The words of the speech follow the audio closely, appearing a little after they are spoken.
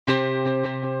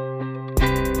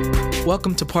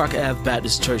Welcome to Park Ave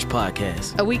Baptist Church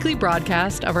Podcast, a weekly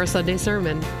broadcast of our Sunday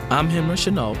sermon. I'm Henry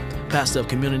Chenault, pastor of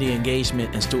community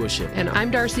engagement and stewardship. And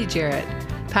I'm Darcy Jarrett,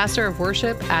 pastor of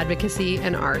worship, advocacy,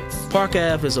 and arts. Park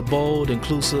Ave is a bold,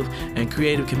 inclusive, and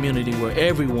creative community where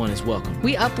everyone is welcome.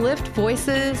 We uplift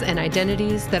voices and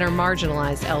identities that are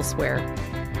marginalized elsewhere.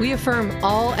 We affirm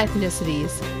all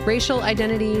ethnicities, racial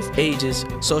identities, ages,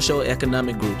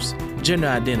 socioeconomic groups, gender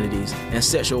identities, and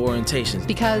sexual orientations.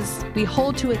 Because we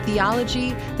hold to a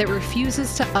theology that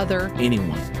refuses to other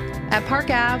anyone. At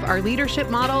Park Ave, our leadership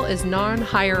model is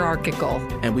non-hierarchical.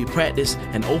 And we practice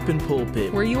an open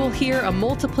pulpit where you will hear a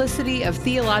multiplicity of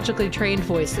theologically trained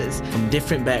voices from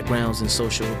different backgrounds and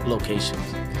social locations.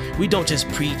 We don't just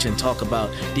preach and talk about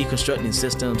deconstructing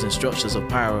systems and structures of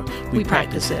power. We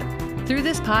practice it. Through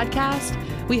this podcast,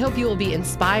 we hope you will be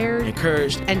inspired,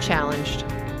 encouraged, and challenged.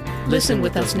 Listen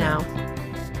with us now.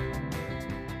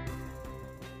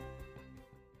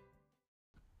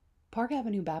 Park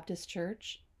Avenue Baptist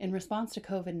Church, in response to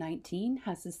COVID-19,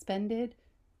 has suspended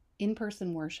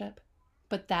in-person worship,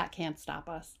 but that can't stop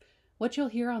us. What you'll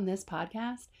hear on this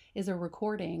podcast is a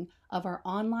recording of our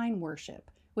online worship,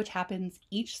 which happens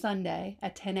each Sunday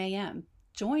at 10 a.m.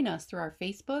 Join us through our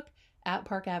Facebook at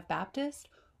Park Ave Baptist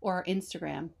or our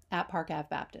Instagram at Park Ave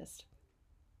Baptist.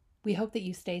 We hope that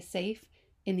you stay safe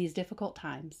in these difficult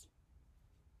times.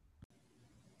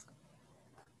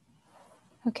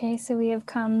 Okay, so we have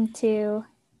come to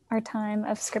our time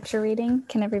of scripture reading.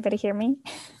 Can everybody hear me?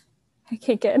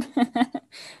 Okay, good. I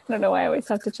don't know why I always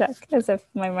have to check as if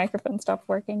my microphone stopped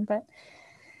working, but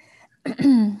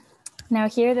now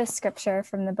hear this scripture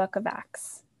from the book of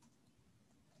Acts.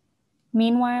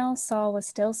 Meanwhile, Saul was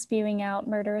still spewing out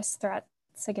murderous threats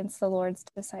against the Lord's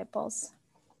disciples.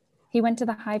 He went to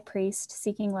the high priest,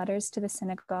 seeking letters to the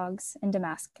synagogues in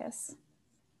Damascus.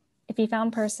 If he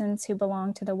found persons who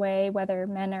belonged to the way, whether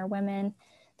men or women,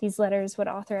 these letters would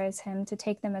authorize him to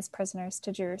take them as prisoners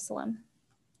to Jerusalem.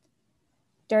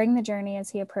 During the journey as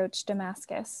he approached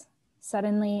Damascus,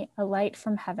 suddenly a light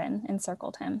from heaven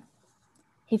encircled him.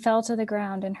 He fell to the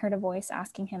ground and heard a voice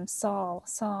asking him, "Saul,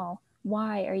 Saul,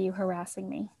 why are you harassing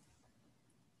me?"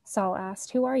 Saul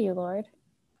asked, "Who are you, Lord?"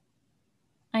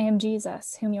 "I am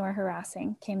Jesus, whom you are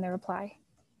harassing," came the reply.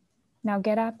 "Now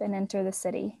get up and enter the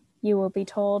city. You will be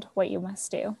told what you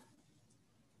must do."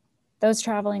 Those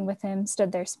traveling with him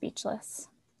stood there speechless.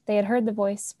 They had heard the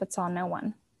voice, but saw no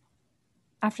one.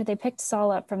 After they picked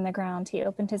Saul up from the ground, he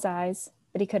opened his eyes,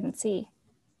 but he couldn't see.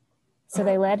 So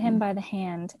they led him by the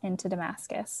hand into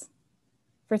Damascus.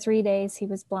 For 3 days he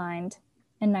was blind,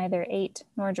 and neither ate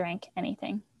nor drank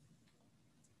anything.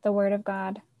 The word of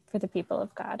God for the people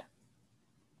of God.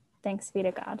 Thanks be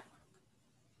to God.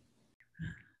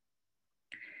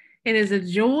 It is a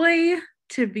joy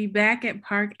to be back at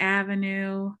Park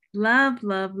Avenue. Love,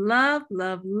 love, love,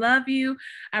 love, love you.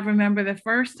 I remember the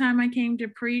first time I came to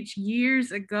preach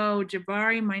years ago,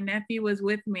 Jabari, my nephew, was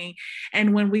with me.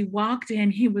 And when we walked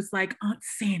in, he was like, "Aunt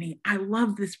Sandy, I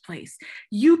love this place.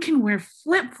 You can wear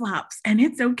flip-flops and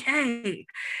it's okay."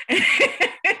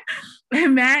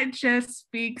 And that just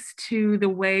speaks to the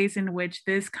ways in which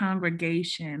this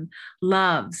congregation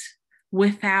loves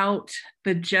without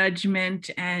the judgment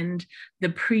and the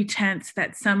pretense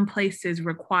that some places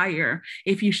require.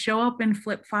 If you show up in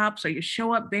flip-flops or you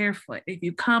show up barefoot, if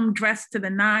you come dressed to the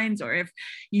nines, or if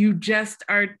you just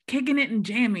are kicking it in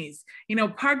jammies,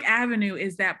 Park Avenue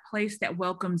is that place that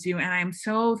welcomes you. And I'm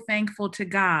so thankful to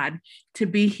God to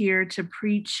be here to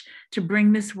preach, to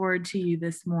bring this word to you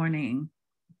this morning.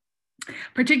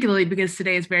 Particularly because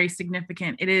today is very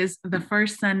significant. It is the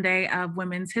first Sunday of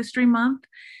Women's History Month.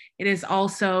 It is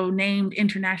also named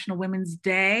International Women's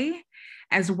Day,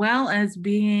 as well as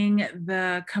being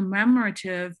the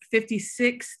commemorative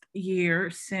 56th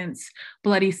year since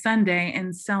Bloody Sunday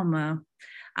in Selma.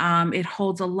 It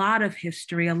holds a lot of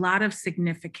history, a lot of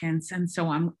significance. And so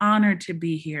I'm honored to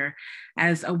be here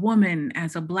as a woman,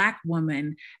 as a Black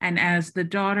woman, and as the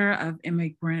daughter of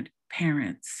immigrant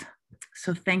parents.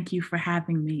 So thank you for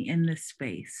having me in this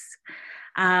space.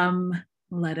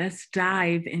 Let us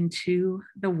dive into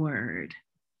the word.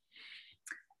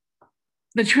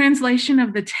 The translation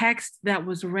of the text that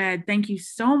was read, thank you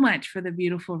so much for the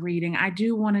beautiful reading. I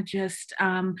do want to just,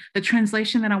 the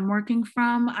translation that I'm working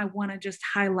from, I want to just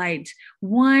highlight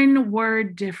one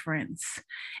word difference.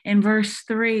 In verse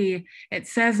 3, it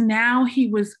says, "Now he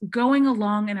was going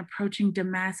along and approaching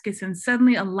Damascus, and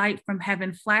suddenly a light from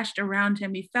heaven flashed around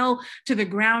him. He fell to the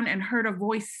ground and heard a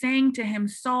voice saying to him,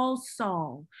 'Saul,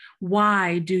 Saul,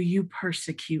 why do you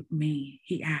persecute me?'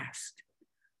 He asked.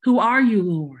 'Who are you,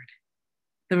 Lord?'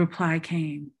 The reply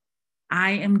came,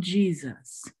 'I am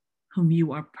Jesus, whom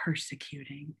you are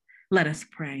persecuting. Let us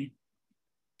pray.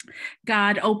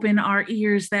 God, open our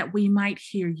ears that we might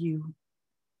hear you.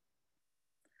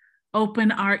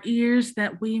 Open our ears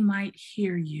that we might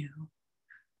hear you.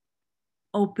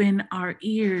 Open our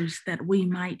ears that we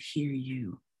might hear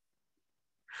you.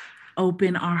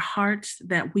 Open our hearts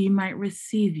that we might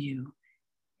receive you.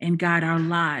 And guide our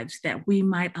lives that we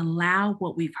might allow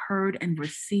what we've heard and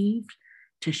received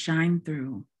to shine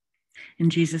through.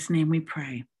 In Jesus' name we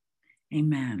pray.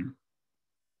 Amen.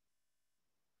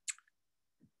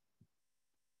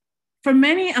 For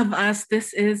many of us,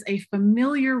 this is a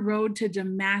familiar road to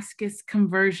Damascus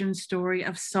conversion story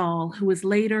of Saul, who was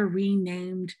later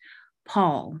renamed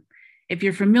Paul. If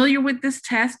you're familiar with this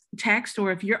text,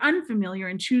 or if you're unfamiliar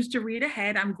and choose to read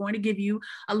ahead, I'm going to give you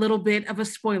a little bit of a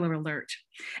spoiler alert.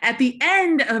 At the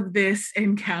end of this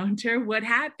encounter, what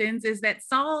happens is that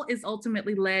Saul is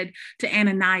ultimately led to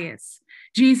Ananias.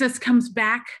 Jesus comes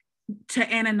back to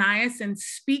Ananias and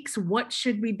speaks what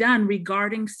should be done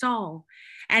regarding Saul.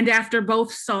 And after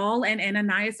both Saul and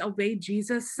Ananias obeyed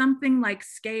Jesus, something like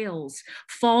scales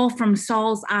fall from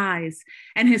Saul's eyes,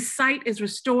 and his sight is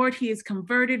restored. He is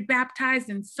converted, baptized,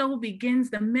 and so begins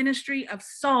the ministry of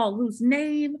Saul, whose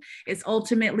name is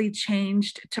ultimately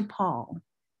changed to Paul.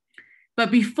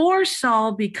 But before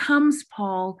Saul becomes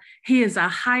Paul, he is a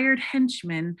hired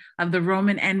henchman of the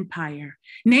Roman Empire,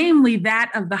 namely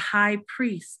that of the high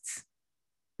priests.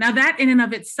 Now, that in and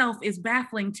of itself is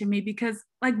baffling to me because,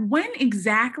 when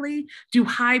exactly do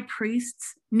high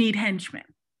priests need henchmen?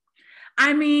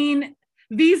 I mean,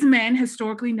 these men,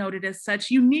 historically noted as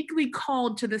such, uniquely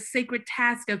called to the sacred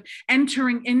task of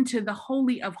entering into the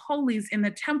Holy of Holies in the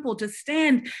temple to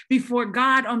stand before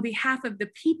God on behalf of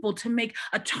the people to make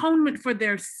atonement for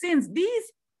their sins.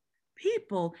 These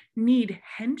people need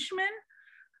henchmen?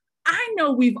 I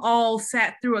know we've all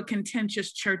sat through a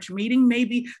contentious church meeting,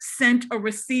 maybe sent or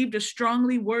received a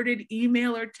strongly worded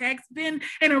email or text, been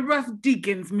in a rough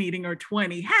deacons meeting or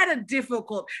 20, had a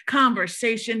difficult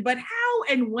conversation, but how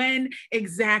and when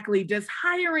exactly does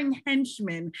hiring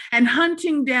henchmen and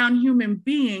hunting down human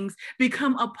beings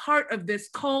become a part of this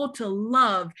call to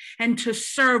love and to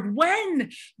serve? When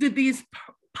did these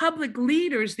public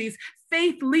leaders, these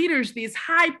faith leaders, these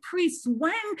high priests,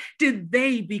 when did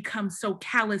they become so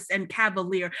callous and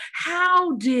cavalier?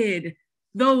 How did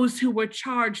those who were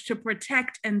charged to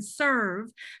protect and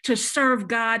serve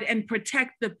God and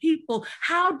protect the people,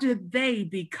 how did they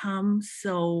become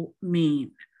so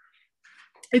mean?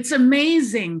 It's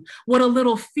amazing what a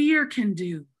little fear can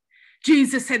do.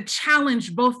 Jesus had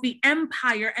challenged both the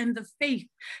empire and the faith,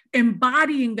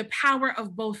 embodying the power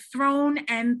of both throne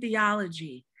and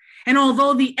theology. And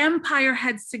although the empire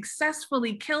had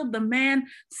successfully killed the man,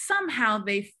 somehow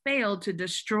they failed to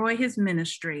destroy his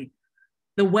ministry.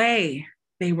 The Way,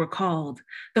 they were called,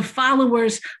 the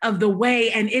followers of the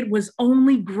Way, and it was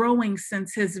only growing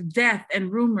since his death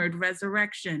and rumored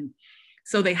resurrection.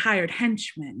 So they hired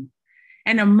henchmen,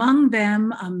 and among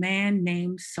them a man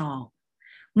named Saul,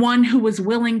 one who was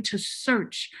willing to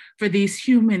search for these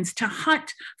humans, to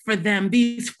hunt for them,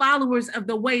 these followers of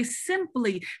the Way,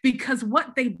 simply because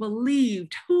what they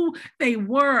believed, who they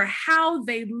were, how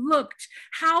they looked,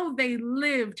 how they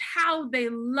lived, how they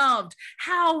loved,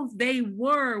 how they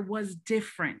were was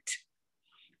different.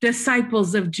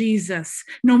 Disciples of Jesus,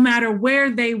 no matter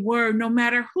where they were, no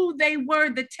matter who they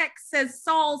were, the text says,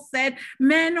 Saul said,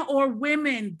 men or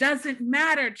women, doesn't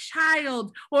matter,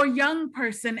 child or young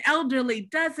person, elderly,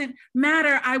 doesn't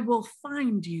matter, I will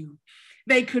find you.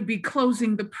 They could be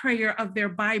closing the prayer of their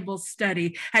Bible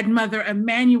study at Mother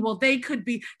Emanuel. They could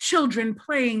be children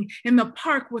playing in the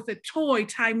park with a toy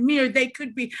time near. They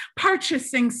could be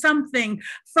purchasing something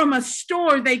from a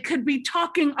store. They could be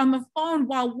talking on the phone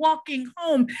while walking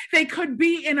home. They could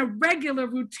be in a regular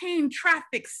routine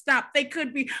traffic stop. They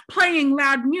could be playing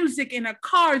loud music in a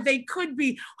car. They could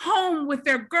be home with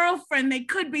their girlfriend. They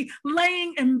could be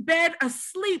laying in bed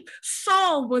asleep.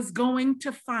 Saul was going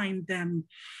to find them.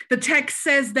 The text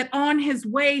says that on his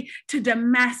way to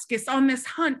Damascus, on this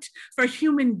hunt for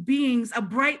human beings, a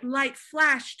bright light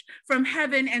flashed from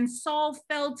heaven, and Saul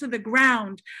fell to the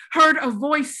ground, heard a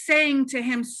voice saying to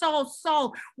him, Saul,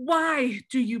 Saul, why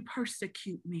do you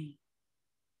persecute me?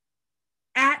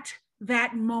 At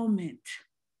that moment,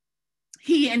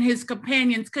 he and his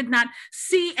companions could not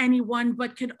see anyone,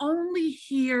 but could only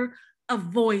hear a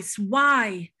voice.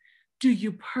 Why do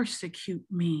you persecute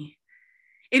me?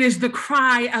 It is the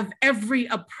cry of every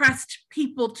oppressed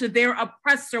people to their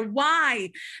oppressor.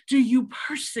 Why do you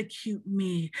persecute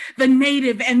me? The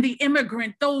native and the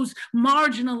immigrant, those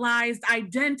marginalized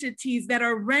identities that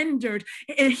are rendered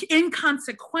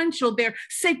inconsequential, their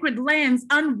sacred lands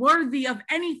unworthy of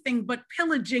anything but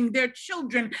pillaging, their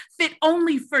children fit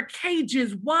only for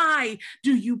cages. Why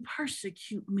do you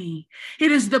persecute me?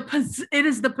 It is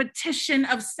the petition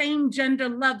of same-gender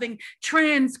loving,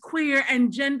 trans, queer,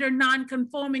 and gender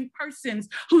non-conforming persons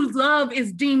whose love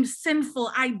is deemed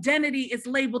sinful, identity is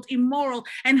labeled immoral,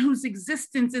 and whose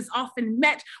existence is often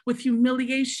met with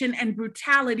humiliation and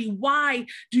brutality. Why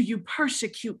do you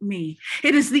persecute me?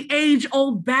 It is the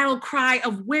age-old battle cry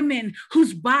of women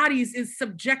whose bodies is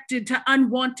subjected to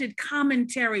unwanted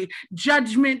commentary,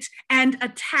 judgment, and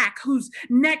attack, whose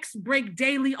necks break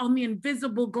daily on the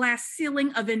invisible glass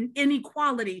ceiling of an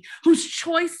inequality, whose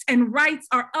choice and rights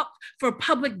are up for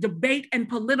public debate and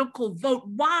political vote.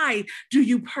 Why do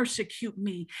you persecute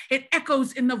me? It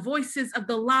echoes in the voices of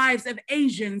the lives of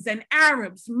Asians and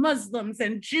Arabs, Muslims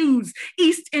and Jews,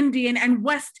 East Indian and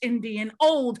West Indian,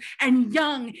 old and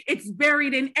young. It's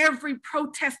buried in every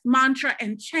protest mantra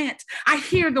and chant. I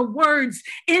hear the words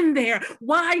in there.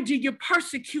 Why do you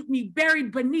persecute me?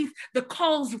 Buried beneath the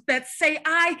calls that say,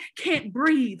 I can't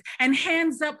breathe, and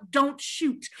hands up, don't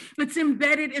shoot. It's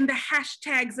embedded in the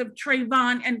hashtags of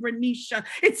Trayvon and Renisha.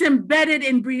 It's embedded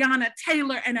in Breonna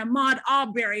Taylor and Ahmaud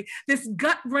Arbery, this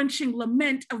gut-wrenching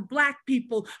lament of Black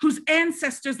people whose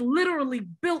ancestors literally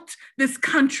built this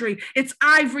country, its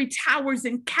ivory towers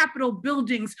and Capitol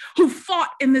buildings, who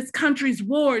fought in this country's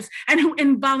wars and who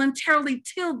involuntarily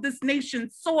tilled this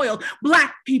nation's soil.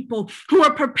 Black people who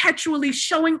are perpetually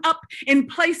showing up in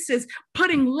places,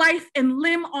 putting life and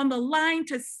limb on the line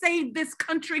to save this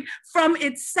country from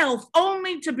itself,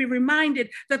 only to be reminded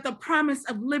that the promise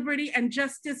of liberty and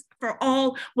justice for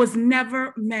all was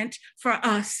never meant for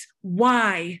us.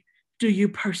 Why do you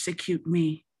persecute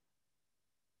me?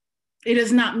 It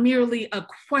is not merely a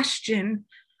question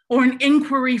or an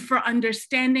inquiry for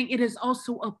understanding. It is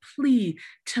also a plea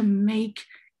to make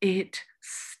it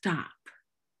stop.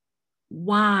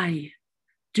 Why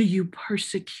do you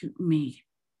persecute me?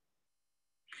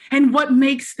 And what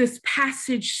makes this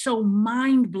passage so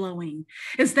mind-blowing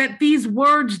is that these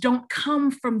words don't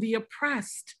come from the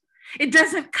oppressed. It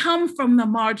doesn't come from the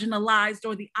marginalized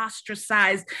or the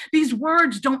ostracized. These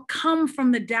words don't come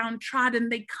from the downtrodden.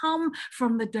 They come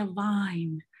from the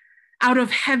divine. Out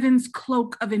of heaven's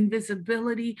cloak of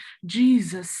invisibility,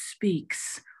 Jesus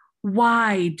speaks.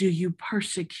 Why do you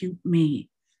persecute me?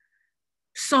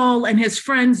 Saul and his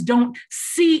friends don't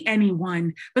see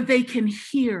anyone, but they can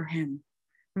hear him.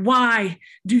 Why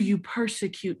do you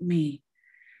persecute me?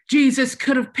 Jesus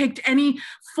could have picked any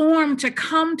form to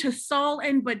come to Saul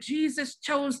in, but Jesus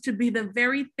chose to be the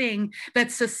very thing that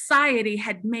society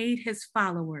had made his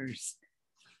followers: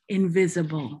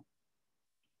 invisible.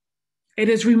 It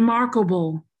is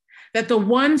remarkable that the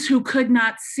ones who could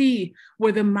not see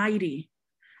were the mighty.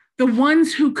 The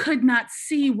ones who could not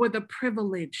see were the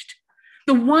privileged.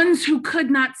 The ones who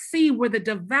could not see were the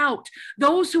devout.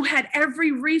 Those who had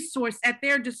every resource at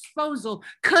their disposal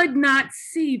could not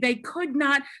see. They could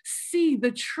not see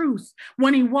the truth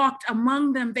when he walked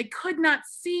among them. They could not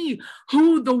see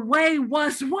who the way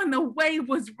was when the way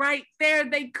was right there.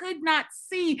 They could not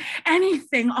see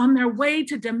anything on their way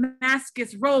to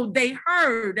Damascus Road. They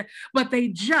heard, but they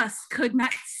just could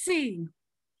not see.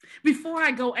 Before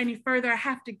I go any further, I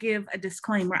have to give a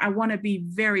disclaimer. I want to be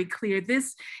very clear.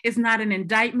 This is not an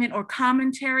indictment or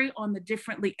commentary on the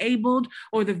differently abled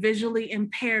or the visually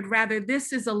impaired. Rather,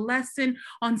 this is a lesson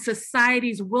on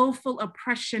society's willful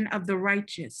oppression of the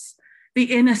righteous,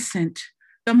 the innocent,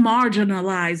 the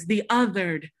marginalized, the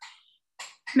othered.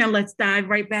 Now let's dive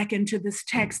right back into this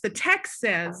text. The text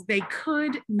says they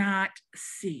could not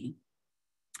see.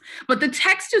 But the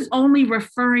text is only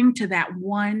referring to that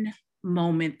one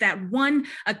moment, that one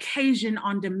occasion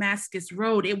on Damascus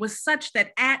Road. It was such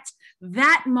that at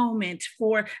that moment,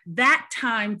 for that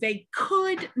time, they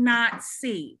could not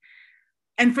see.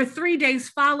 And for 3 days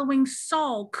following,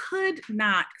 Saul could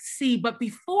not see. But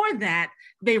before that,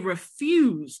 they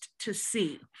refused to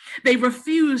see. They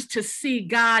refused to see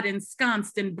God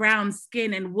ensconced in brown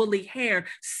skin and woolly hair,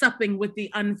 supping with the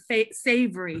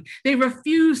unsavory. They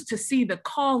refused to see the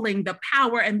calling, the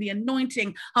power, and the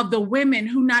anointing of the women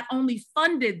who not only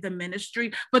funded the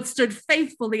ministry, but stood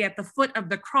faithfully at the foot of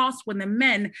the cross when the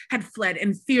men had fled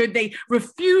in fear. They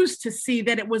refused to see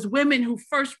that it was women who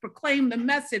first proclaimed the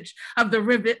message of the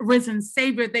risen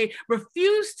Savior. They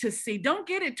refused to see. Don't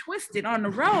get it twisted. On the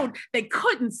road, they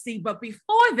couldn't see, but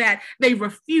before that, they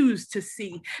refused to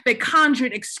see. They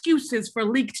conjured excuses for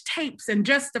leaked tapes and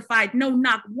justified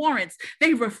no-knock warrants.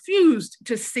 They refused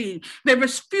to see. They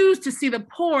refused to see the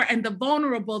poor and the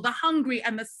vulnerable, the hungry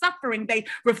and the suffering. They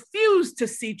refused to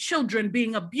see children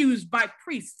being abused by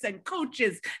priests and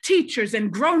coaches, teachers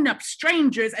and grown-up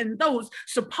strangers and those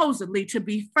supposedly to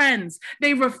be friends.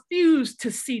 They refused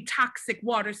to see toxic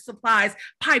water supplies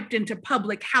piped into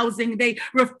public housing. They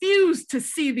refused to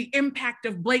see the impact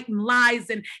of blatant lies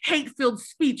and hate-filled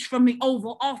speech from the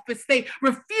Oval Office. They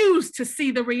refused to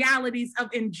see the realities of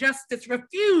injustice,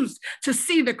 refused to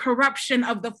see the corruption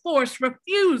of the force,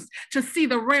 refused to see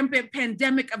the rampant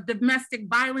pandemic of domestic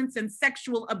violence and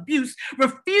sexual abuse,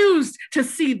 refused to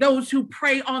see those who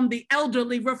prey on the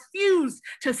elderly, refused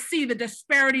to see the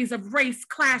disparities of race,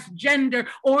 class, gender,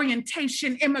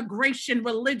 orientation, immigration,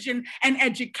 religion, and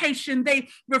education. They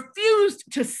refused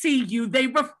to see you. They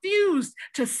refused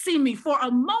to see me. For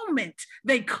a moment,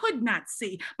 they could not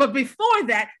see. But before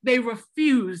that, they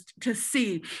refused to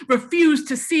see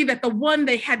that the one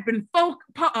they had been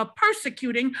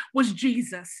persecuting was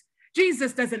Jesus.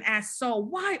 Jesus doesn't ask Saul,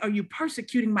 why are you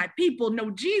persecuting my people? No,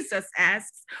 Jesus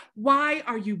asks, why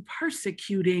are you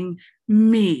persecuting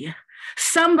me?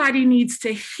 Somebody needs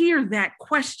to hear that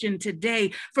question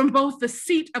today from both the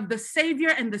seat of the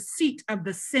Savior and the seat of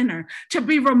the sinner, to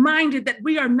be reminded that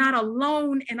we are not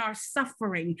alone in our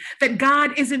suffering, that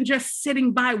God isn't just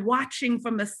sitting by watching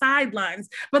from the sidelines,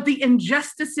 but the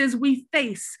injustices we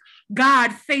face,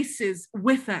 God faces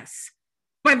with us.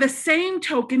 By the same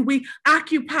token, we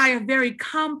occupy a very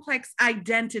complex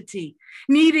identity,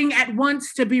 needing at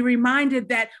once to be reminded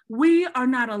that we are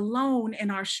not alone in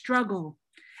our struggle,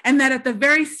 and that at the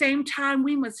very same time,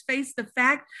 we must face the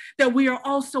fact that we are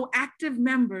also active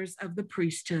members of the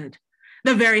priesthood.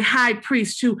 The very high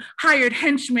priest who hired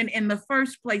henchmen in the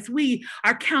first place. We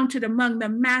are counted among the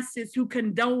masses who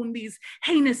condone these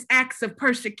heinous acts of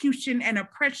persecution and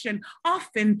oppression,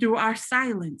 often through our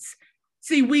silence.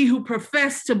 See, we who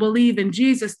profess to believe in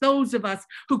Jesus, those of us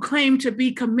who claim to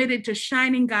be committed to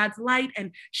shining God's light and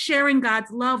sharing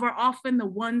God's love, are often the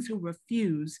ones who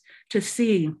refuse to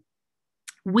see.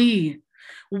 We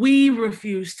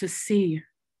refuse to see.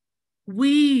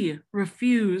 We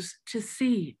refuse to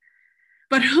see.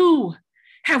 But who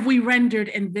have we rendered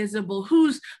invisible?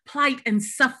 Whose plight and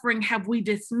suffering have we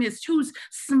dismissed? Whose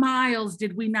smiles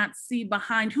did we not see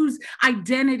behind? Whose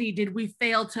identity did we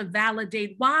fail to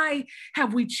validate? Why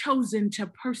have we chosen to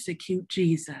persecute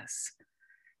Jesus?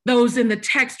 Those in the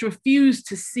text refuse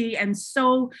to see, and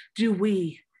so do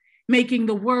we, making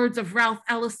the words of Ralph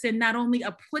Ellison not only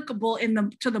applicable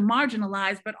to the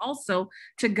marginalized, but also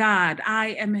to God. I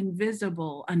am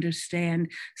invisible,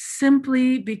 understand,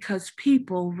 simply because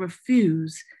people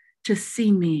refuse to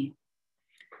see me.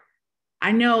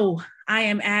 I know I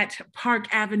am at Park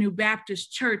Avenue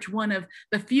Baptist Church, one of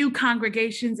the few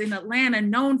congregations in Atlanta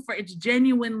known for its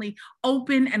genuinely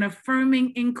open and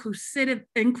affirming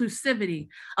inclusivity,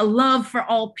 a love for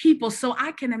all people. So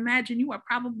I can imagine you are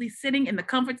probably sitting in the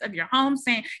comforts of your home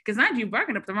saying, because aren't you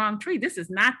barking up the wrong tree? This is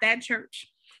not that church.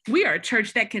 We are a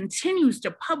church that continues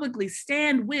to publicly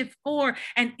stand with, for,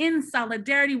 and in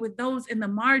solidarity with those in the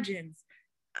margins.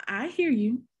 I hear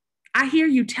you. I hear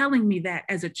you telling me that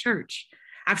as a church.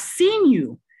 I've seen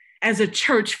you as a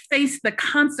church face the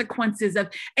consequences of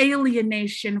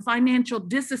alienation, financial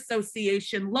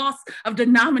disassociation, loss of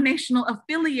denominational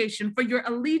affiliation for your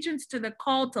allegiance to the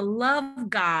call to love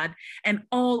God and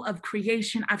all of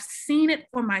creation. I've seen it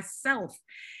for myself,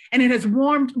 and it has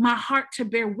warmed my heart to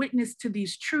bear witness to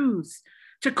these truths,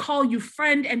 to call you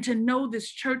friend, and to know this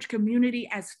church community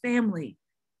as family.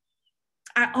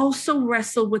 I also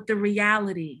wrestle with the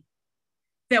reality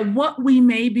that what we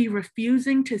may be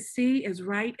refusing to see is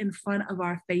right in front of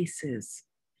our faces.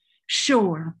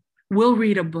 Sure, we'll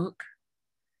read a book.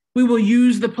 We will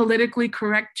use the politically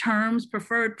correct terms,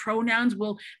 preferred pronouns.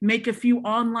 We'll make a few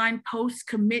online posts,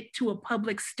 commit to a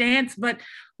public stance, but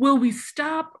will we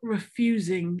stop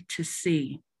refusing to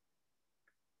see?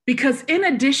 Because in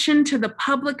addition to the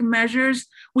public measures,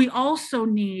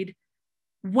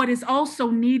 what is also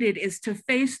needed is to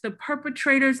face the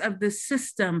perpetrators of the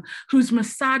system whose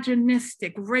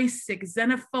misogynistic, racist,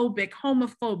 xenophobic,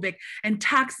 homophobic, and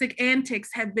toxic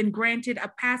antics have been granted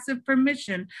a passive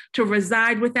permission to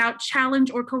reside without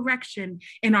challenge or correction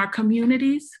in our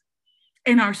communities,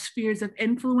 in our spheres of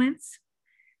influence,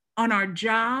 on our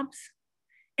jobs,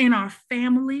 in our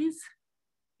families,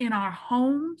 in our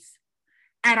homes,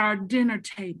 at our dinner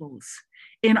tables,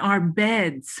 in our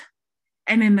beds,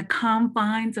 and in the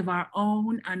confines of our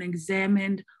own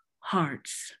unexamined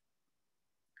hearts.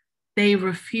 They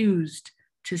refused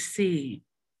to see.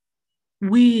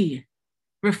 We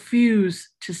refuse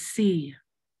to see.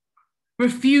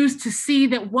 Refuse to see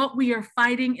that what we are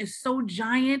fighting is so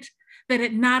giant that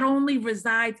it not only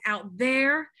resides out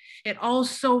there, it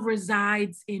also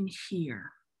resides in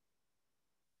here.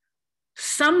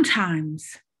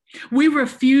 Sometimes we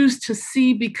refuse to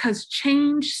see because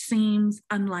change seems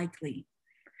unlikely.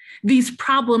 These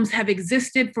problems have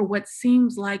existed for what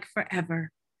seems like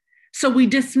forever. So we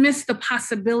dismiss the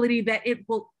possibility that it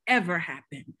will ever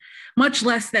happen, much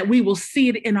less that we will see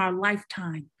it in our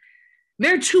lifetime.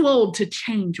 They're too old to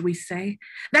change, we say.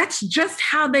 That's just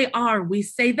how they are, we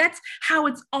say. That's how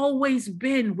it's always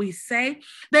been, we say.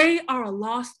 They are a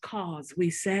lost cause,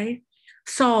 we say.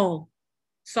 Saul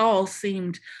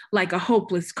seemed like a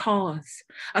hopeless cause,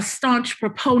 a staunch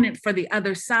proponent for the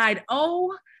other side.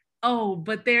 Oh,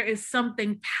 but there is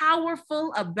something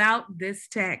powerful about this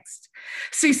text.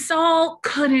 See, Saul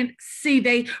couldn't see.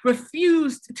 They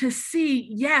refused to see,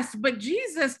 yes, but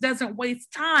Jesus doesn't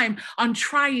waste time on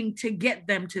trying to get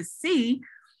them to see.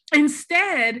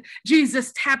 Instead,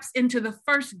 Jesus taps into the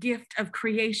first gift of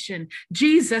creation.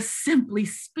 Jesus simply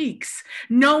speaks,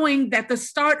 knowing that the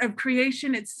start of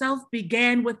creation itself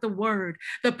began with the word.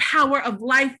 The power of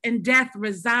life and death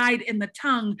reside in the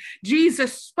tongue.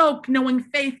 Jesus spoke, knowing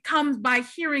faith comes by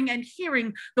hearing, and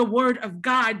hearing the word of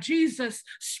God. Jesus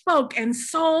spoke, and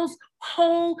Saul's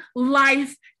whole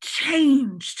life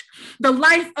changed. The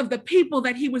life of the people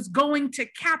that he was going to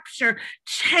capture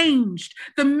changed.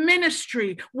 The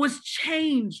ministry was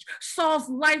changed. Saul's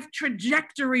life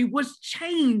trajectory was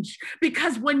changed,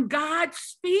 because when God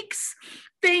speaks,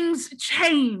 things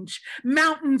change.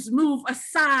 Mountains move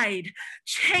aside.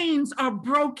 Chains are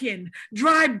broken.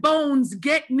 Dry bones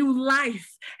get new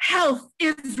life. Health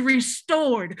is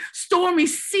restored. Stormy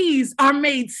seas are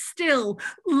made still.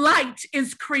 Light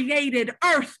is created.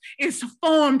 Earth is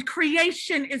formed.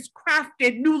 Creation is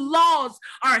crafted. New laws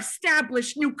are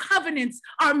established. New covenants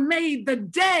are made. The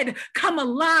dead come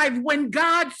alive. When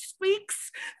God speaks,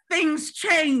 things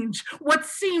change. What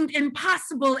seemed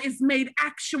impossible is made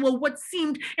actual. What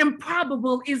seemed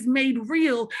improbable is made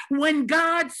real. When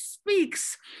God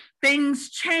speaks, things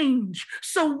change.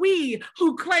 So we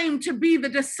who claim to be the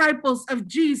disciples of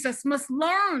Jesus must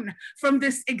learn from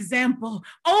this example.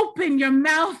 Open your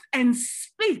mouth and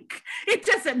speak. It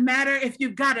doesn't matter if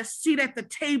you've got a seat at the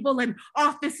table, an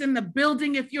office in the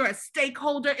building, if you're a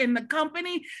stakeholder in the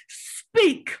company,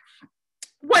 speak.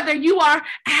 Whether you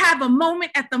have a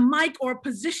moment at the mic or a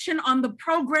position on the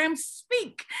program,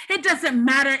 speak. It doesn't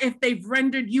matter if they've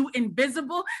rendered you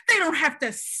invisible. They don't have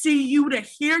to see you to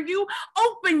hear you.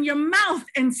 Open your mouth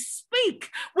and speak.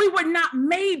 We were not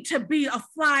made to be a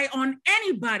fly on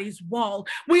anybody's wall.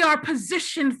 We are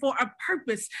positioned for a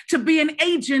purpose, to be an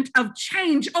agent of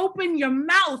change. Open your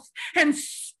mouth and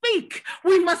speak.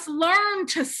 We must learn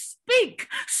to speak.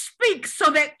 Speak so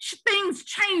that things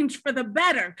change for the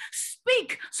better.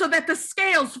 Speak so that the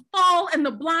scales fall and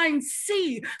the blind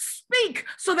see. Speak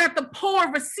so that the poor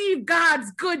receive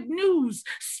God's good news.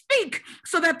 Speak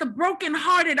so that the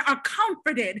brokenhearted are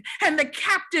comforted and the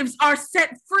captives are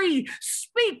set free.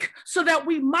 Speak so that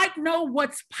we might know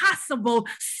what's possible.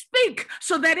 Speak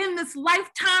so that in this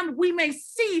lifetime we may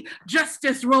see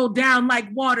justice roll down like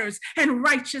waters and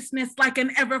righteousness like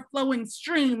an ever-flowing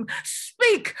stream.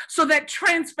 Speak so that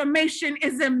transformation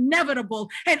is inevitable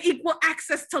and equal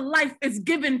access to life is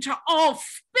given to all.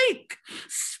 Speak.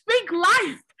 Speak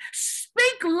life.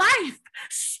 Speak life.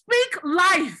 Speak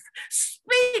life.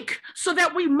 Speak so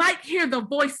that we might hear the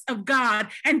voice of God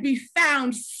and be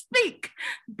found. Speak.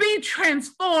 Be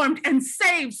transformed and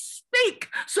saved. Speak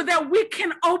so that we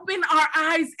can open our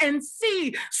eyes and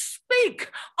see. Speak.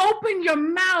 Open your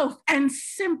mouth and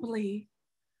simply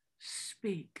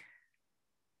speak.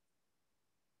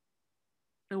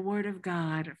 The word of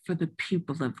God for the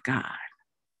people of God.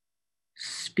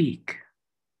 Speak.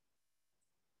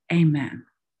 Amen.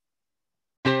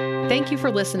 Thank you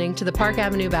for listening to the Park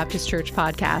Avenue Baptist Church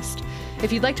podcast.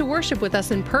 If you'd like to worship with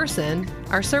us in person,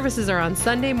 our services are on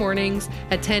Sunday mornings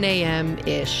at 10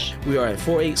 a.m.-ish. We are at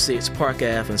 486 Park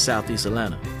Ave in Southeast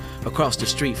Atlanta, across the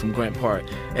street from Grant Park,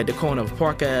 at the corner of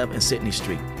Park Ave and Sydney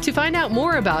Street. To find out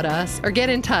more about us or get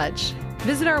in touch,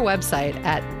 visit our website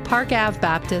at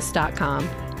parkavbaptist.com.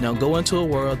 Now go into a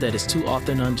world that is too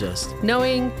often unjust,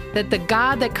 knowing that the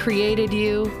God that created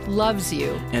you loves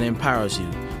you and empowers you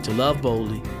to love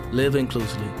boldly, live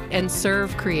inclusively, and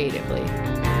serve creatively.